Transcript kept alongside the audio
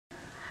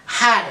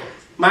Hi,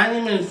 my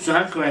name is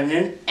John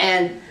Grennan,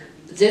 and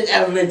this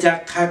elementary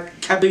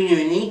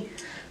community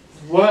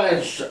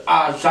was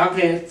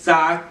something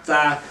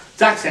the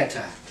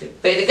center.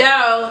 Way to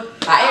go.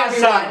 Hi,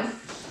 everyone.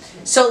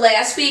 So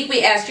last week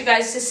we asked you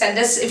guys to send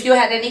us if you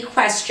had any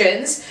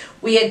questions.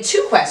 We had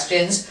 2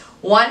 questions.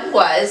 One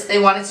was they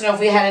wanted to know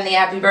if we had any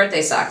happy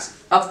birthday socks.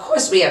 Of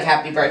course we have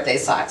happy birthday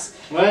socks.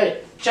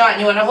 Right. John,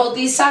 you want to hold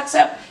these socks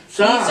up?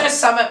 Sure. These are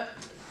some of...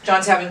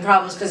 John's having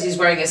problems because he's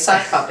wearing his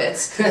sock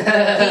puppets.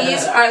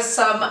 These are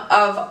some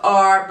of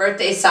our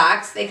birthday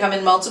socks. They come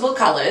in multiple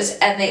colors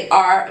and they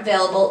are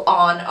available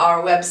on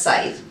our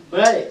website.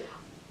 Right.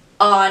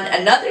 On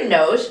another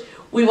note,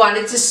 we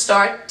wanted to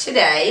start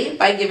today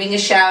by giving a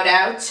shout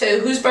out to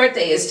whose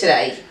birthday is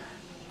today?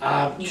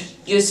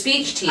 Your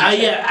speech teacher.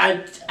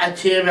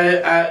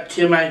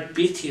 To my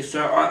speech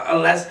teacher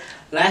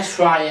last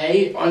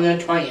Friday on the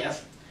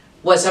 20th.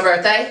 Was her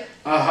birthday?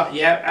 Her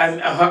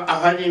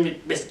name is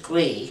Miss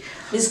Glee.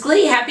 Miss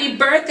Glee, happy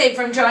birthday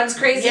from John's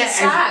Crazy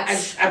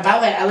Socks. About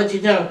that, I let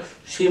you know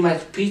she's my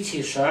speech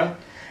teacher,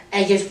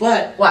 and guess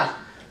what? What?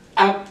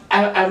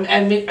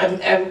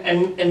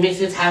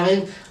 Mrs.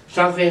 having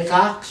some great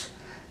socks.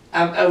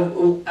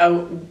 When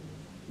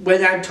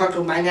I'm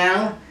talking right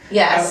now.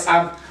 Yes.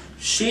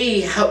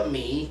 She helped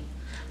me.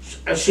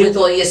 With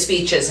all your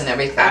speeches and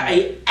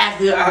everything.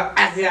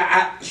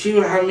 She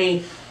will help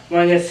me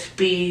when I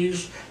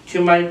speech to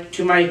my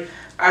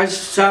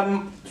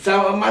some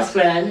of my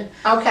friends.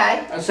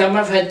 Okay. Some of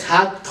my friend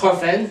Todd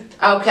Coffin.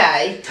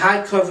 Okay.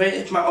 Todd Coffin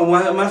is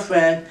one of my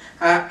friends.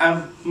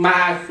 My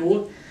high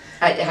school.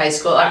 High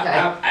school.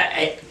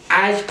 Okay.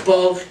 I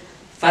spoke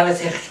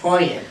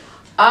valedictorian.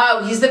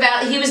 Oh, he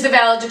was the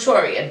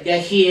valedictorian. Yeah,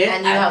 he is.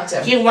 And you helped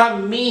him. He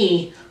wanted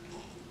me.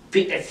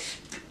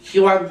 He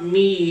wanted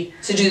me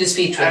to do the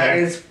speech with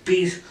him.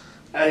 Speech.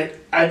 I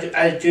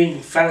doing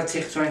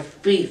valedictorian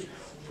speech.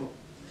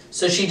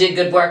 So she did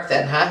good work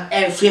then, huh?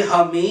 And she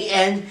helped me,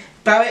 and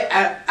but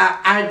I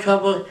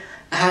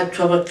had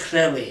trouble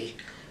clearly.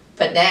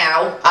 But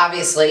now,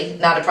 obviously,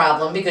 not a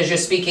problem because you're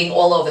speaking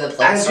all over the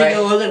place, right?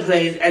 All over the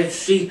place, and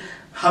she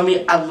helped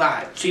me a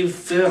lot. She was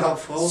very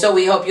helpful. So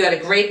we hope you had a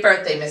great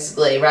birthday, Mrs.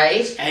 Glee,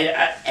 right?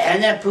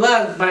 And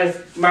plus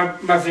my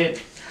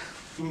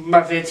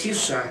favorite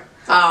teacher.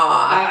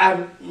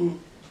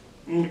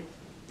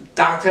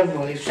 Dr.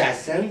 Molly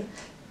Jackson.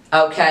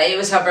 Okay, it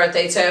was her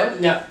birthday too?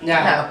 No.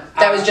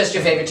 That was just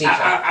your favorite teacher.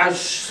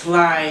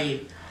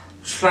 July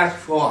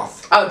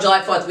 4th. Oh,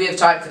 July 4th. We have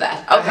time for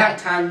that. Okay. I have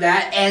time for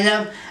that,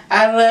 and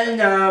I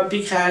learned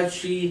because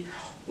she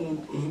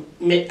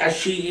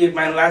is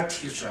my last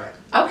teacher.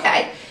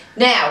 Okay.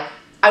 Now,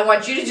 I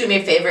want you to do me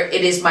a favor.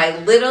 It is my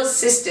little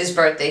sister's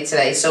birthday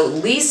today. So,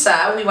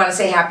 Lisa, we want to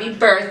say happy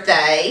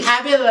birthday.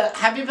 Happy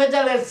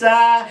birthday,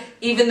 Lisa.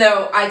 Even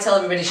though I tell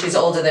everybody she's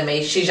older than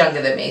me, she's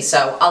younger than me.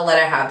 So, I'll let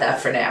her have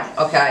that for now,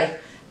 okay?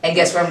 And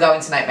guess where I'm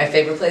going tonight? My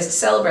favorite place to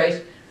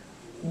celebrate.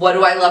 What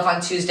do I love on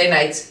Tuesday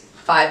nights?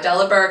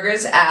 $5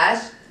 burgers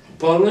at...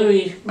 Bon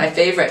Louis. My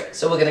favorite.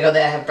 So, we're going to go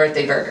there and have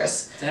birthday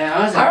burgers.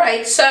 Yeah, all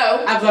right,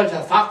 so... I'm going to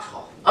the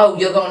foxhole. Oh,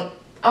 you're going...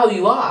 Oh,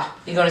 you are?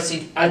 You're going to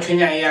see...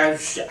 Tonight,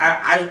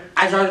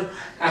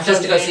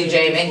 just to go see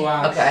Jamie?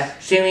 Okay.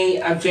 Jamie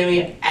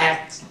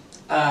at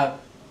a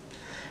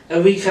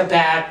week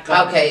back.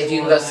 Okay, if you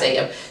can go see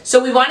him.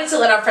 So we wanted to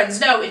let our friends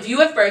know, if you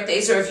have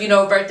birthdays or if you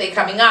know a birthday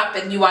coming up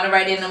and you want to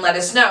write in and let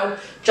us know,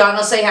 John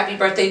will say happy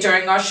birthday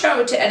during our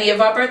show to any of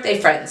our birthday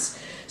friends.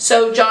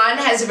 So John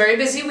has a very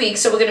busy week,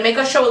 so we're going to make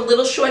our show a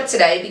little short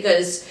today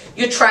because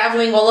you're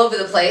traveling all over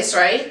the place,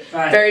 right?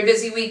 Right. Very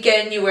busy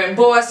weekend. You were in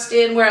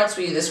Boston. Where else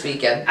were you this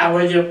weekend? I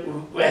went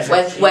to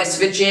West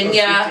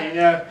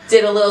Virginia.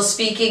 Did a little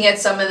speaking at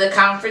some of the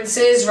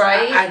conferences,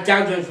 right?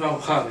 Down Syndrome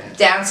Conference.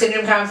 Down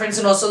Syndrome Conference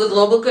and also the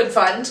Global Good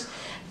Fund.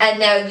 And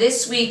now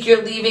this week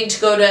you're leaving to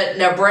go to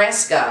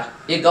Nebraska.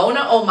 You're going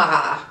to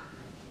Omaha.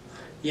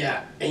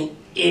 Yeah, in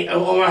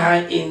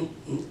Omaha in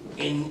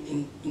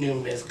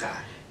Nebraska.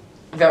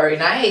 Very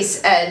nice.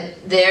 And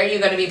there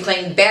you're going to be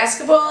playing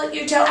basketball,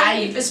 you tell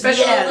me, for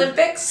Special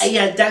Olympics?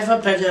 Yeah, that's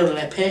for Special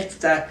Olympics.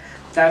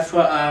 That's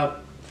for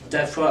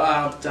the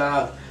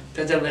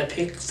Special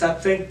Olympics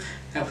something.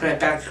 I play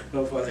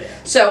basketball for there.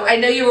 So I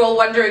know you're all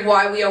wondering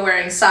why we are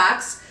wearing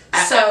socks.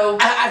 So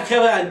I have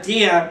an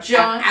idea.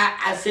 John,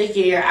 I think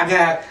I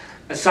got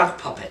a sock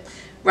puppet.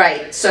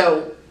 Right.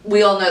 So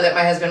we all know that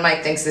my husband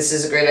Mike thinks this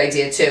is a great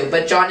idea too.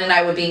 But John and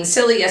I were being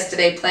silly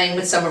yesterday playing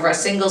with some of our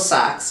single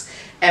socks.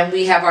 And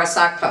we have our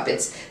sock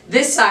puppets.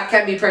 This sock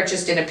can be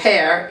purchased in a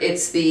pair.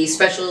 It's the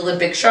Special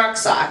Olympic shark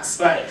socks.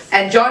 Right.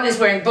 And John is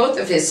wearing both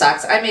of his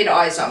socks. I made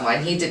eyes on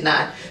mine, he did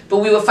not. But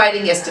we were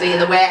fighting yesterday in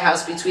the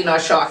warehouse between our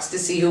sharks to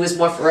see who was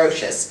more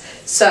ferocious.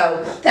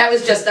 So that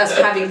was just us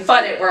having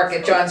fun at work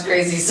at John's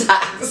Crazy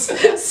Socks.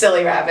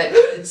 Silly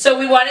rabbit. So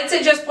we wanted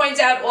to just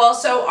point out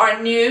also our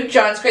new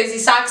John's Crazy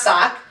sock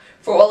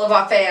for all of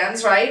our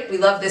fans, right? We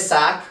love this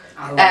sock.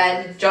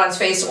 And John's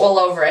face all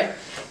over it.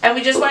 And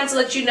we just wanted to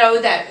let you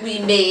know that we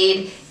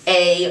made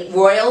a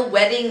royal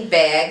wedding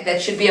bag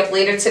that should be up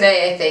later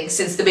today, I think.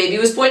 Since the baby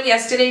was born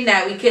yesterday,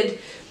 now we could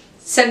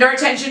send our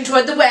attention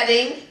toward the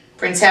wedding.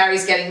 Prince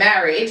Harry's getting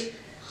married.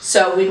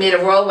 So we made a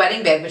royal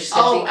wedding band, which is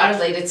going to be up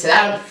later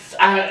today.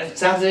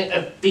 Something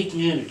big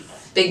news.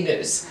 Big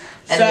news.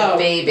 And So, the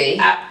baby.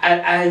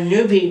 A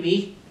new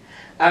baby.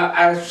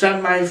 I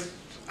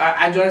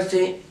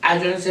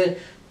don't say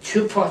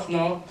too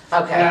personal.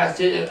 Okay. I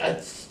did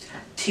a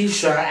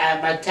T-shirt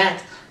at my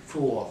tax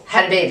school.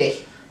 Had a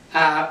baby.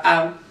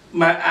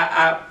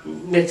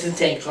 Mrs.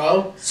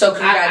 Tanko. So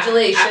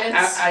congratulations.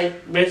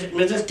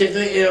 Mrs.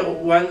 Tanko is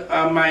one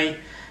of my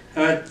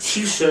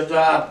T-shirts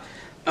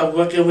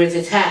working with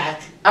the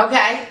tax.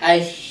 Okay. I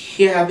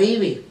hear a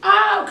baby.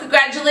 Oh,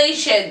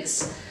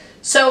 congratulations.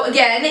 So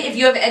again, if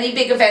you have any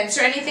big events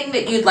or anything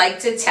that you'd like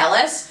to tell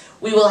us,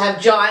 we will have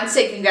John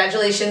say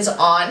congratulations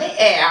on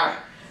air.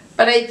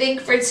 But I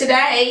think for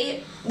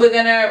today, we're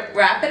going to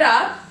wrap it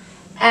up.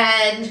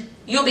 And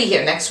you'll be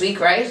here next week,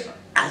 right?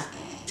 I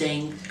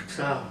think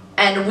so.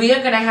 And we are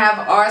going to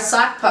have our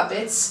sock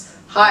puppets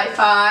high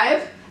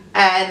five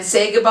and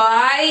say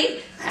goodbye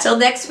till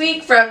next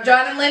week from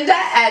John and Linda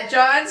at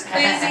John's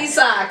Crazy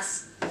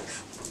Socks.